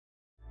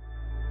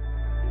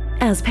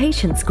As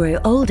patients grow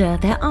older,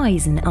 their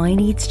eyes and eye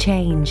needs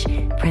change.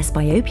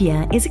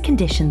 Presbyopia is a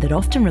condition that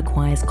often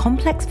requires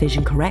complex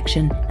vision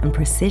correction and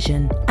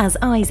precision. As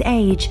eyes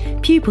age,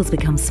 pupils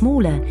become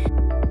smaller,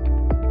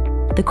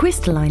 the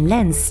crystalline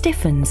lens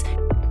stiffens,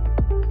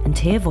 and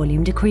tear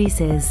volume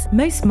decreases.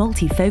 Most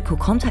multifocal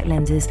contact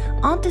lenses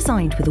aren't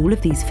designed with all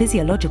of these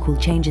physiological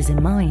changes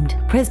in mind.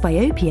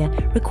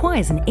 Presbyopia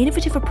requires an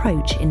innovative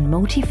approach in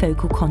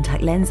multifocal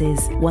contact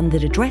lenses, one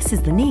that addresses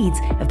the needs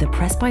of the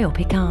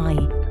presbyopic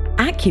eye.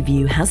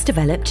 Acuvue has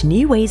developed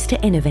new ways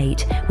to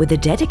innovate with a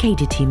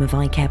dedicated team of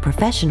eye care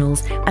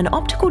professionals and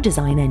optical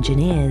design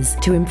engineers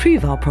to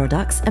improve our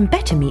products and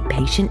better meet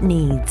patient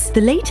needs.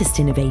 The latest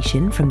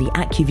innovation from the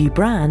Acuvue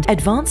brand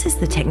advances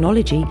the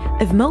technology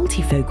of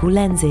multifocal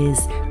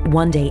lenses.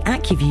 One-day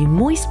Acuvue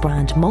Moist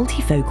brand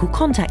multifocal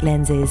contact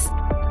lenses.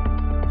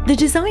 The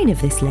design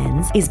of this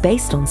lens is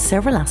based on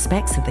several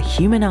aspects of the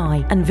human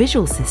eye and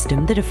visual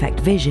system that affect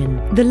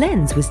vision. The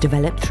lens was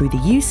developed through the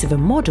use of a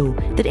model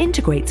that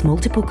integrates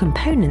multiple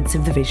components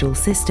of the visual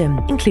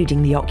system,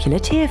 including the ocular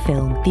tear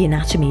film, the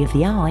anatomy of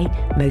the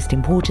eye, most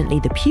importantly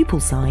the pupil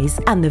size,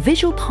 and the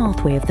visual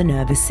pathway of the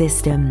nervous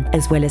system,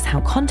 as well as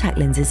how contact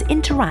lenses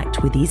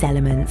interact with these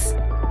elements.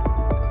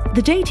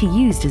 The data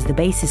used as the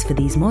basis for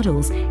these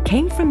models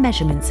came from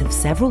measurements of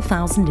several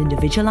thousand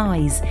individual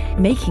eyes,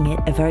 making it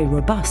a very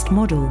robust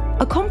model.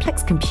 A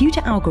complex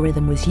computer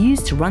algorithm was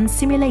used to run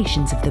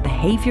simulations of the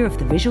behavior of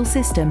the visual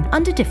system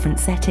under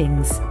different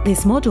settings.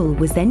 This model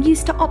was then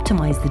used to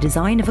optimize the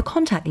design of a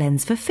contact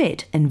lens for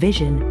fit and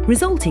vision,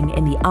 resulting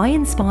in the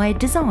eye-inspired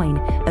design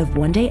of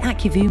One-Day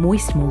Acuvue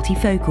Moist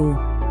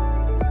Multifocal.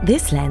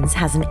 This lens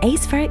has an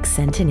aspheric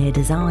centre-near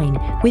design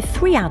with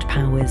 3 add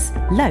powers,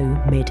 low,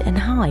 mid and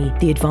high.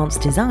 The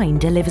advanced design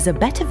delivers a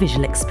better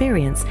visual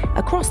experience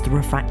across the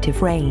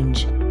refractive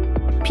range.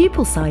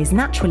 Pupil size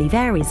naturally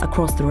varies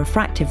across the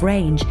refractive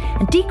range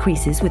and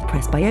decreases with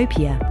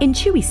presbyopia.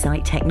 Chewy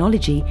sight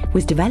technology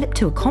was developed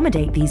to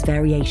accommodate these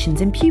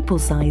variations in pupil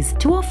size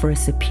to offer a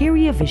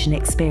superior vision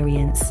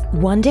experience.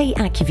 One-Day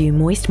Acuvue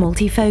Moist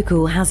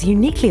Multifocal has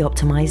uniquely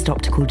optimized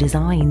optical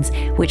designs,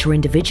 which were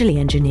individually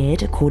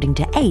engineered according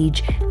to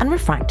age and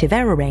refractive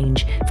error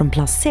range from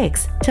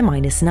 +6 to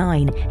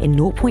 -9 in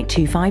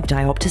 0.25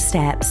 diopter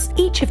steps.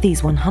 Each of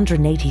these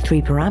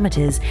 183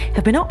 parameters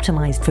have been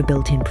optimized for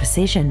built-in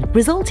precision,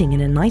 resulting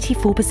in a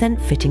 94%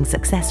 fitting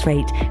success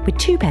rate with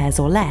 2 pairs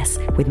or less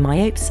with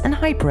myopes and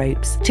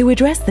hyperopes. To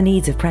address the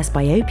needs of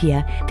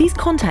presbyopia, these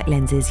contact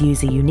lenses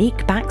use a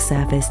unique back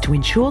surface to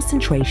ensure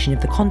centration of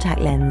the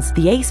contact lens.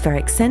 The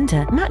aspheric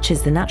center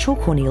matches the natural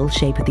corneal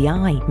shape of the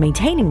eye,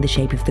 maintaining the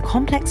shape of the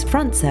complex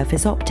front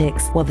surface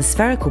optics, while the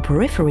spherical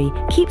periphery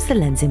keeps the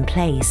lens in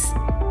place.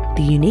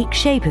 The unique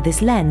shape of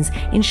this lens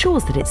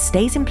ensures that it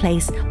stays in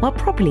place while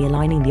properly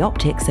aligning the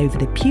optics over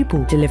the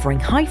pupil, delivering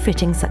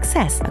high-fitting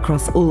success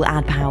across all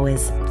add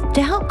powers.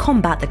 To help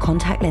combat the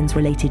contact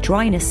lens-related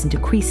dryness and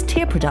decreased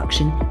tear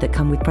production that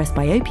come with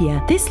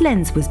presbyopia, this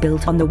lens was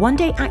built on the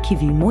One-Day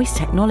Acuvue Moist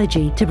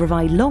technology to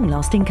provide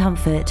long-lasting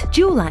comfort.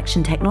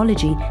 Dual-action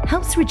technology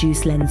helps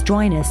reduce lens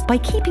dryness by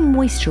keeping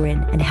moisture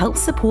in and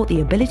helps support the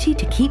ability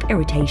to keep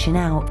irritation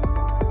out.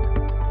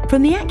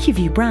 From the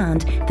Acuvue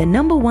brand, the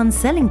 #1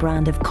 selling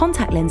brand of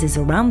contact lenses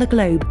around the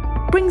globe,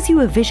 brings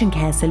you a vision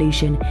care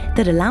solution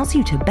that allows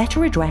you to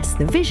better address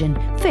the vision,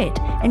 fit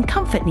and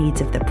comfort needs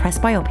of the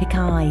presbyopic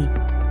eye.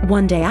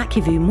 One-Day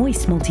Acuvue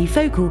Moist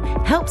Multifocal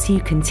helps you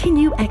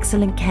continue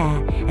excellent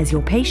care as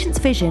your patient's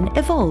vision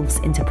evolves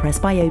into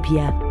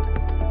presbyopia.